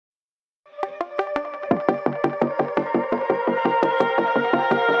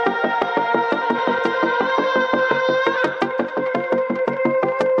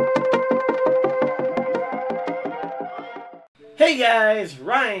Hey guys,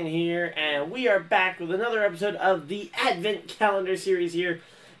 Ryan here, and we are back with another episode of the Advent Calendar series here.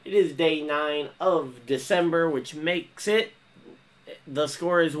 It is day 9 of December, which makes it, the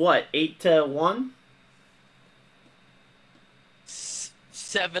score is what, 8-1?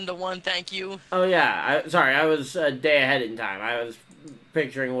 7-1, thank you. Oh yeah, sorry, I was a day ahead in time. I was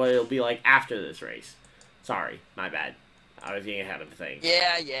picturing what it'll be like after this race. Sorry, my bad. I was getting ahead of things.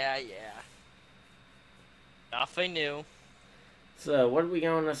 Yeah. Nothing new. So, what are we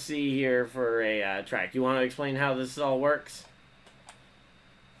going to see here for a track? Do you want to explain how this all works?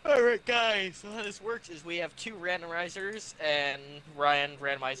 Alright guys, so how this works is we have two randomizers, and Ryan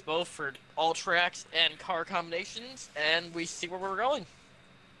randomized both for all tracks and car combinations, and we see where we're going.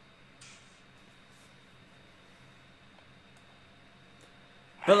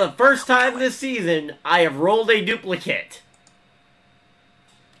 For the first time this season, I have rolled a duplicate.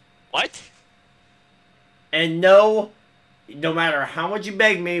 What? And no matter how much you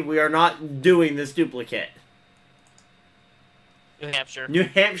beg me, we are not doing this duplicate. New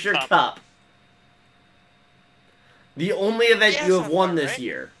Hampshire Cup. The only event you have won this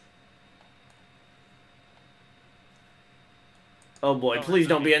year. Oh boy, please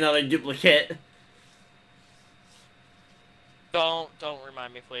don't be another duplicate. Don't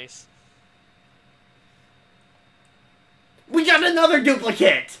remind me, please. We got another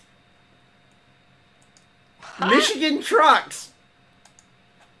duplicate! Huh? Michigan trucks!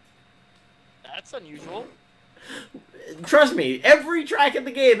 That's unusual. Trust me, every track in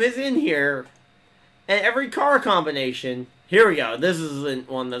the game is in here. And every car combination. Here we go. This isn't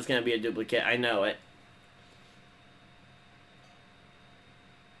one that's going to be a duplicate. I know it.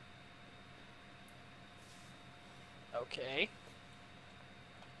 Okay.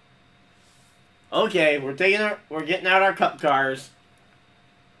 Okay, we're getting out our cup cars.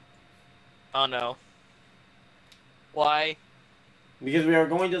 Oh no. Why? Because we are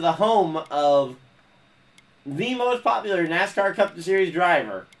going to the home of the most popular NASCAR Cup Series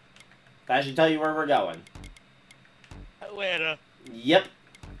driver. That should tell you where we're going. Atlanta. Yep.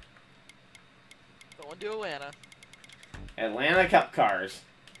 Going to Atlanta. Atlanta Cup cars.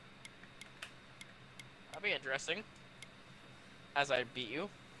 That'll be interesting. As I beat you.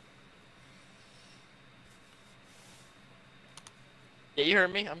 Yeah, you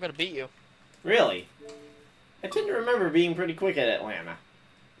heard me. I'm gonna beat you. Really? I tend to remember being pretty quick at Atlanta.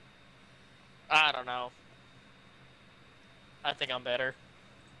 I don't know. I think I'm better.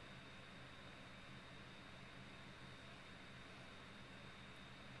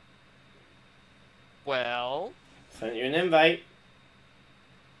 Well... Sent you an invite.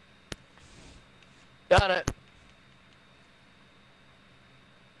 Got it.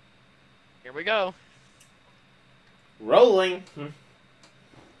 Here we go. Rolling.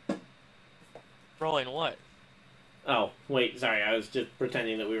 Rolling what? Oh, wait, sorry. I was just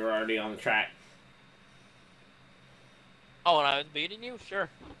pretending that we were already on the track. Oh, and I was beating you? Sure.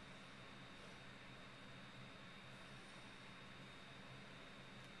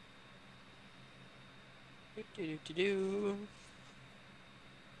 Do-do-do-do-do.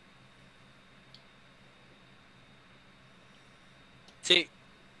 See,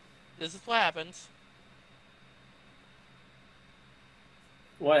 this is what happens.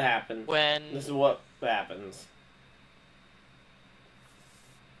 What happened? When... This is what happens.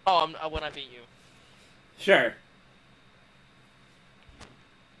 Oh, when I beat you. Sure.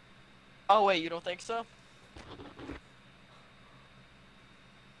 Oh, wait, you don't think so?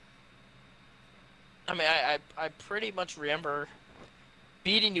 I mean, I pretty much remember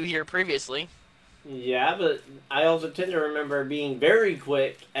beating you here previously. Yeah, but I also tend to remember being very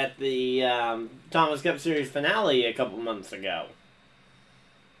quick at the Thomas Cup Series finale a couple months ago.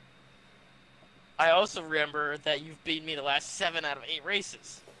 I also remember that you've beaten me the last 7 out of 8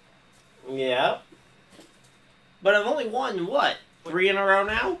 races. Yeah. But I've only won, what, 3 in a row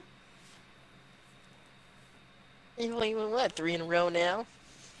now? You only won, what, 3 in a row now?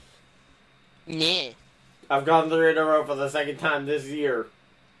 Yeah. I've gone 3 in a row for the second time this year.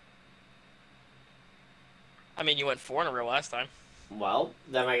 I mean, you went 4 in a row last time. Well,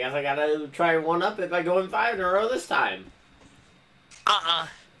 then I guess I gotta try and one-up it by going 5 in a row this time.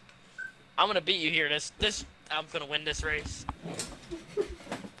 I'm gonna beat you here. I'm gonna win this race.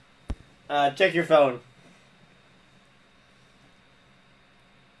 Check your phone.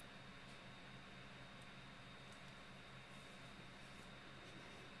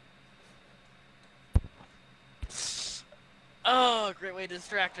 Oh, great way to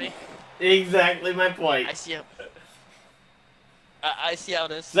distract me. Exactly my point. I see how... I see how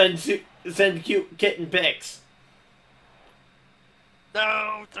this... Send cute kitten pics.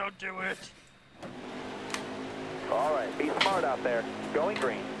 No, don't do it. All right, be smart out there. Going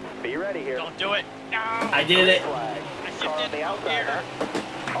green. Be ready here. Don't do it. No. I did it. Flag. I Car on shifted the outside here.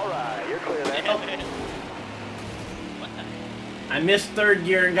 now. All right, you're clear there. Damn it. What the I missed third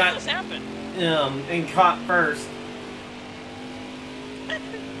gear and How got did this happen? and caught first.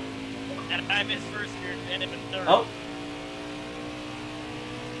 And I missed first gear and him in third. Oh,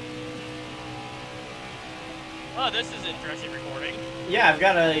 Oh, this is interesting recording. yeah, I've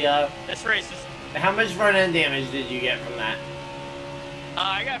got a. This race is. How much front end damage did you get from that?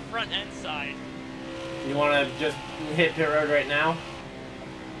 I got front and side. You want to just hit pit road right now?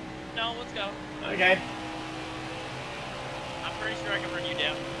 No, let's go. Okay. I'm pretty sure I can run you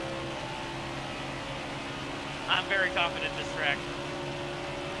down. I'm very confident this track.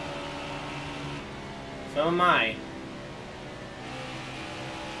 So am I.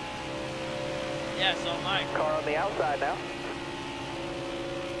 Yeah, so am I. Car on the outside now.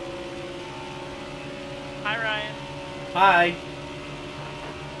 Hi, Ryan. Hi.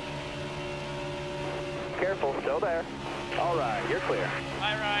 Careful, still there. All right, you're clear.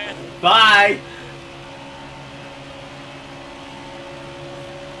 Hi, Ryan. Bye.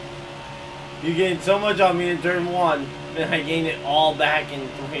 You gained so much on me in turn 1, and I gained it all back in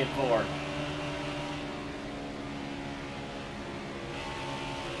 3 and 4.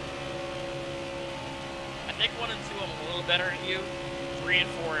 I think 1 and 2 I'm a little better than you. 3 and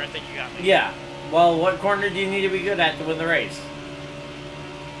 4, I think you got me. Yeah. Well, what corner do you need to be good at to win the race?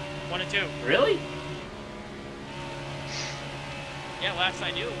 1 and 2. Really? Yeah, last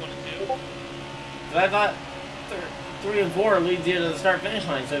I knew, 1 and 2. 'Cause I thought 3 and 4 leads you to the start-finish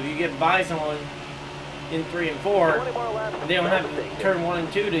line. So if you get by someone in 3 and 4, 20 more laps. they don't have turn 1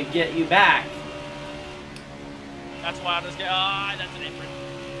 and 2 to get you back. That's why I'm just getting. Ah, that's an apron.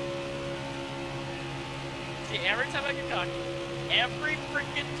 See, every time I get cocky, every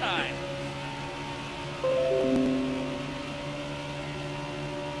freaking time.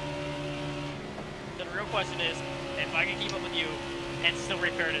 So the real question is, if I can keep up with you and still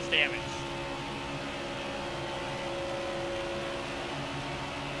repair this damage.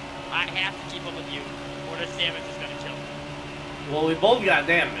 I have to keep up with you, or this damage is gonna kill me. Well, we both got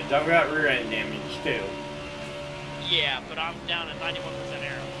damage. I've got rear end damage too. Yeah, but I'm down at 91%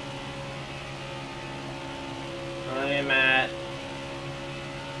 arrow. I am at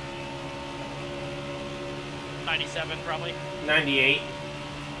 97 probably. 98.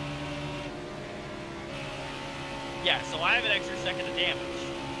 Yeah, so I have an extra second of damage.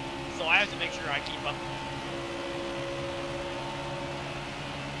 So I have to make sure I keep up.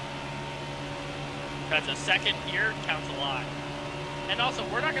 That's a second here, counts a lot. And also,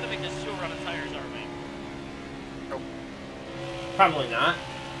 we're not going to make this 2 run of tires, are we? Probably not.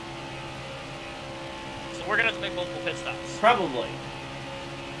 So we're going to have to make multiple pit stops. Probably.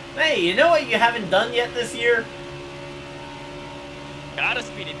 Hey, you know what you haven't done yet this year? Got a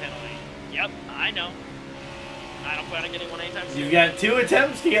speeding penalty. Yep, I know. I don't plan on getting one anytime soon. You've got 2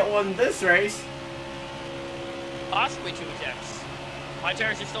 attempts to get one this race. Possibly 2 attempts. My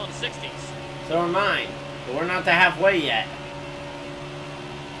tires are still in the 60s. So are mine. But we're not to halfway yet.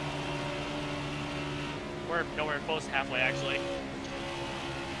 We're nowhere close to halfway, actually.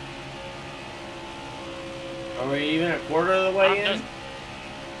 Are we even a quarter of the way in? Just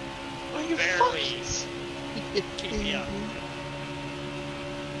Are you barely fucking... keep me up.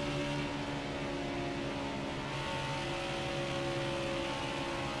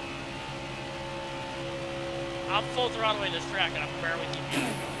 I'm full throttle in this track and I'm barely keeping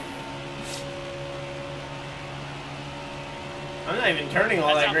up. I'm not even turning all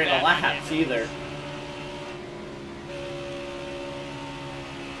That's that how great bad of my laps damage either. is.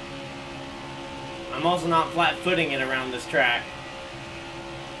 I'm also not flat-footing it around this track.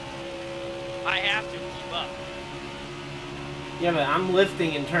 I have to keep up. Yeah, but I'm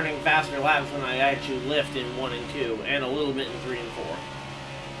lifting and turning faster laps than I actually lift in 1 and 2, and a little bit in 3 and 4.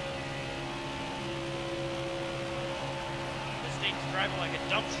 This thing's driving like a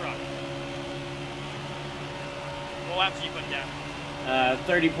dump truck. What laps are you putting down?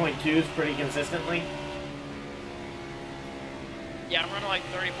 30.2s pretty consistently. Yeah, I'm running like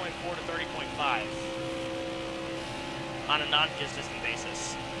 30.4 to 30.5 on a non-consistent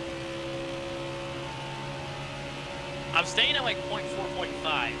basis. I'm staying at like 0.4,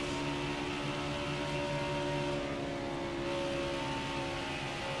 0.5.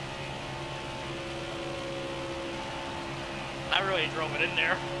 I really drove it in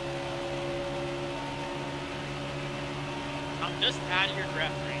there. I'm just out of your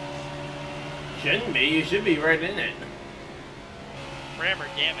draft range. Shouldn't be. You should be right in it. Rammer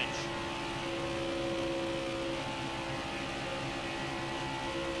damage.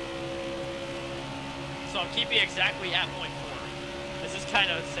 So I'm keeping exactly at point 4. This is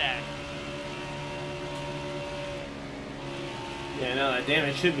kind of sad. Yeah, no, that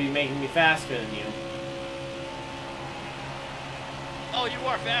damage should be making me faster than you. Oh, you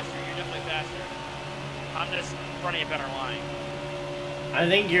are faster. You're definitely faster. I'm just running a better line. I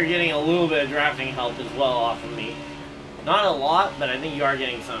think you're getting a little bit of drafting help as well off of me. Not a lot, but I think you are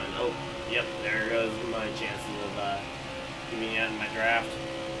getting some. Oh, yep, there goes my chances of getting out in my draft.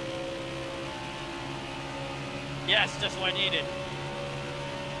 Yes, just what I needed.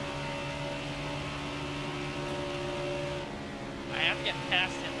 I have to get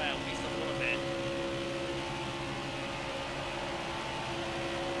past him by at least a little bit.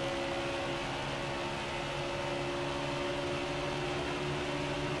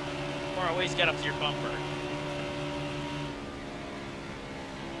 Or always get up to your bumper.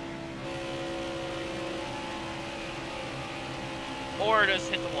 Or just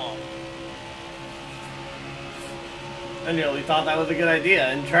hit the wall. I nearly thought that was a good idea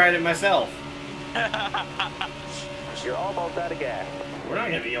and tried it myself. You're almost out of gas. We're not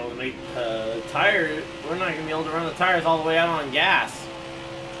going to be able to make tires. We're not going to be able to run the tires all the way out on gas.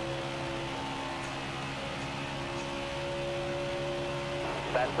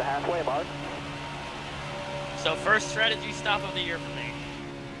 That's the halfway mark. So first strategy stop of the year for me.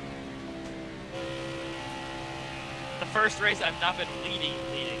 The first race I've not been leading.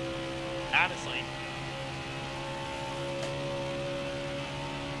 Honestly.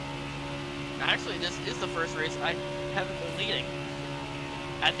 Actually, this is the first race I haven't been leading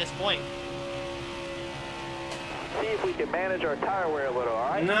at this point. See if we can manage our tire wear a little,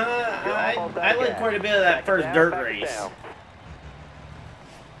 alright? No, I like quite a bit of that first dirt race. Down.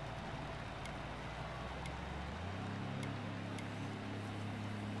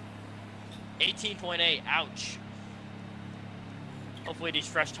 .8, ouch. Hopefully these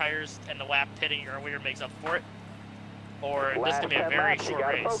fresh tires and the lap pitting earlier makes up for it. Or this could be a very short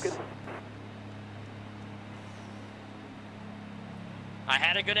race. Focus. I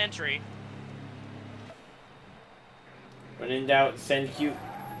had a good entry. When in doubt, send cute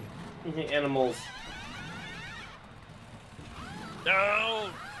animals. No!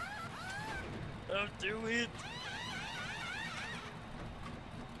 Don't do it!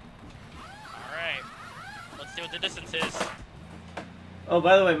 Alright. Let's see what the distance is. Oh,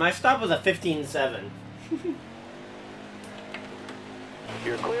 by the way, my stop was a 15.7.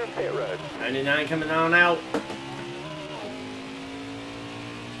 You're clear of pit road. 99 coming on out.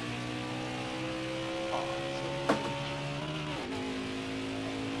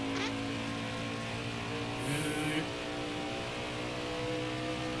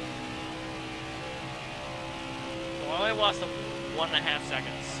 Well, I lost 1.5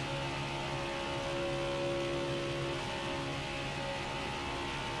 seconds.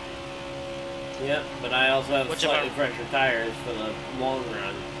 Yep, but I also have Which slightly fresher tires for the long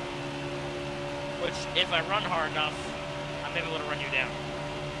run. Which, if I run hard enough, I'm able to run you down.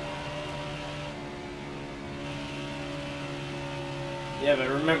 Yeah, but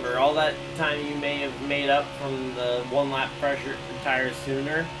remember, all that time you may have made up from the one lap fresher tires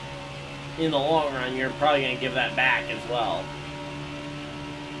sooner, in the long run, you're probably going to give that back as well.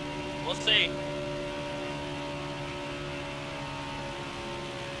 We'll see.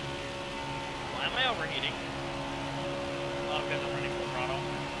 Why am I overheating? Oh, because I'm running full throttle.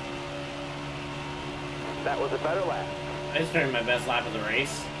 That was a better lap. I just turned my best lap of the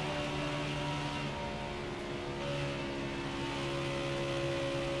race.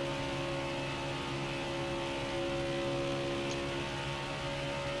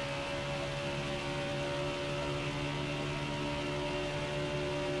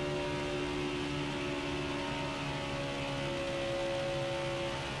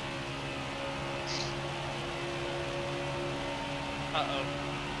 Uh-oh.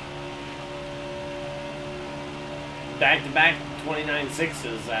 Back-to-back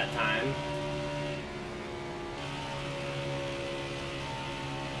 29.6s that time.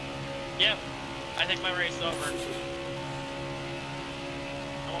 Yep. I think my race is over.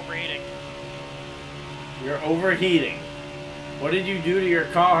 I'm overheating. You're overheating. What did you do to your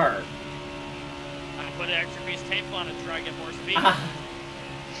car? I put an extra piece of tape on it to try to get more speed.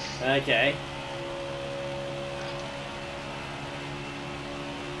 Okay.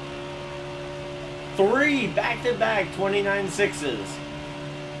 Three back-to-back 29.6s.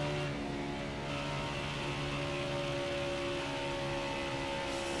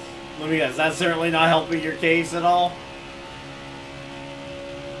 Let me guess, that's certainly not helping your case at all?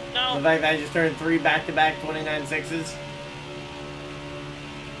 No. The fact that I just turned three back-to-back 29.6s? This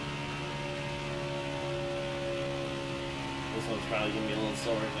one's probably going to be a little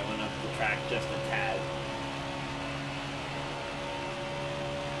slower because I went up the track just a tad.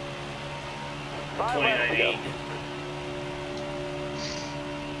 5 laps to go. 29.8.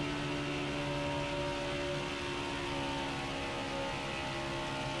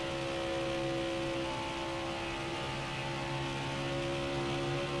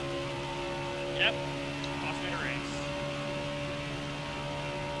 Yep. Lost me in a race.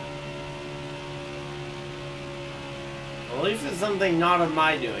 Well, at least it's something not of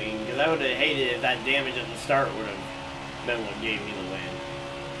my doing, because I would have hated if that damage at the start would have been what gave me the win.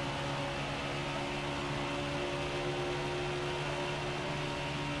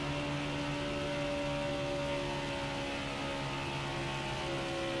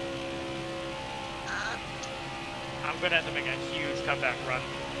 I'm gonna have to make a huge comeback run.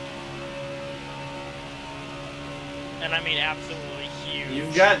 And I mean absolutely huge.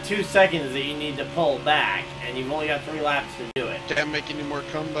 You've got 2 seconds that you need to pull back, and you've only got 3 laps to do it. Can't make any more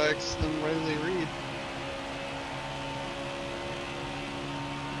comebacks than Riley Reid.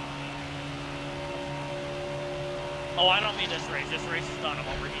 Oh, I don't mean this race. This race is done. I'm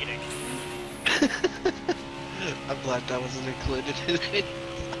overheating. I'm glad that wasn't included in it.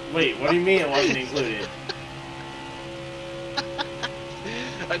 Wait, what do you mean it wasn't included?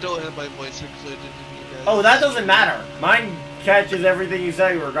 I don't have my voice included in you guys. Oh, that doesn't matter. Mine catches everything you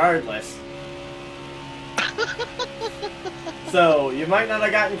say regardless. So, you might not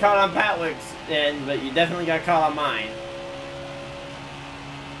have gotten caught on Patwick's end, but you definitely got caught on mine.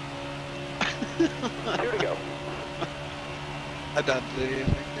 2 to go. I don't do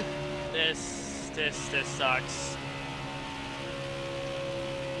anything. This sucks.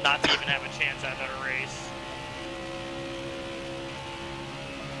 Not to even have a chance at another race.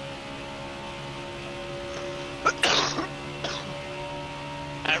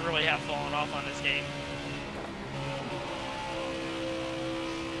 I really have fallen off on this game.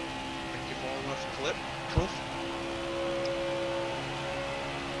 Think you're falling off a cliff?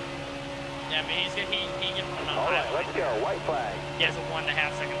 Yeah, I mean, he can run on All right, highway. let's go. White flag. He has a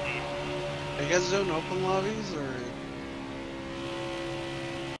 1.5 second lead. Are you guys doing open lobbies, or...?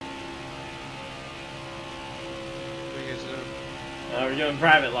 What are you guys doing? We're doing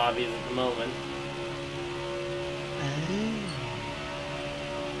private lobbies at the moment.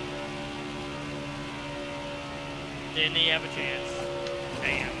 Didn't he have a chance?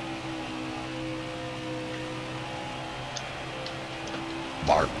 Damn.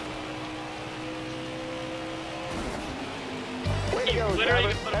 Bart. Way to He go,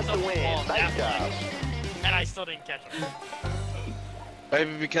 literally driver. put That's the himself on the win. wall Nice that job. much, and I still didn't catch him.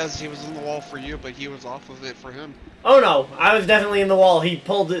 Maybe because he was in the wall for you, but he was off of it for him. Oh no, I was definitely in the wall. He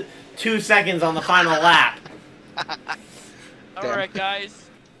pulled it 2 seconds on the final lap. Alright, guys.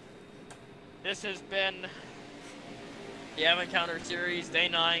 This has been the Have Encounter Series, Day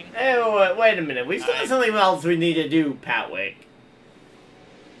 9. Hey, wait a minute. We still have something else we need to do, Patwick.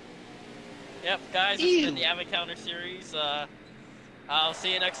 Yep, guys, this has been the Have Encounter Series. I'll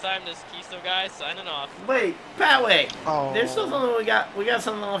see you next time. This is Keystone guy signing off. Wait, Patwick. Oh. There's still something we got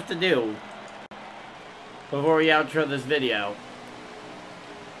something left to do before we outro this video.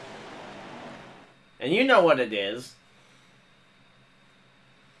 And you know what it is.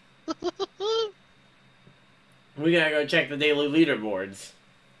 We gotta go check the daily leaderboards.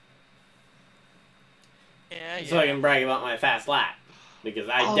 Yeah, So I can brag about my fast lap. Because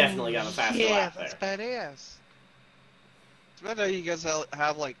I definitely got a faster lap there. Yeah, that's badass. It's bad how you guys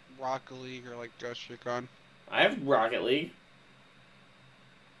have like Rocket League or like Ghost Recon. I have Rocket League.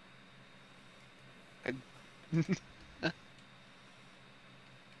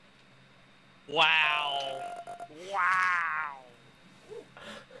 Wow. Wow.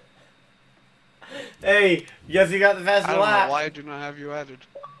 Hey, guess you got the I faster don't know lap. why I do not have you added.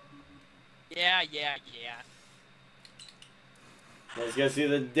 Yeah. Let's go see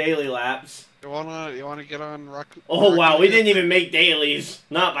the daily laps. You wanna get on Rocket? Oh wow, we didn't even make dailies.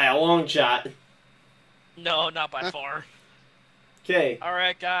 Not by a long shot. No, not by far. Okay.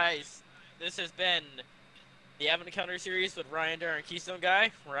 Alright, guys. This has been the Have Encounter Series with Ryan, Dyer, and Keystone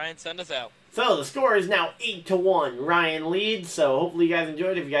Guy. Ryan, send us out. So the score is now 8-1. Ryan leads. So hopefully you guys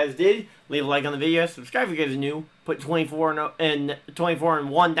enjoyed. If you guys did, leave a like on the video. Subscribe if you guys are new. Put 24 and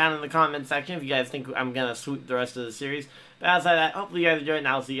 1 down in the comment section if you guys think I'm gonna sweep the rest of the series. But outside of that, hopefully you guys enjoyed, and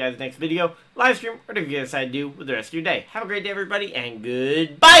I'll see you guys next video, live stream, whatever you guys decide to do with the rest of your day. Have a great day, everybody, and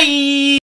goodbye.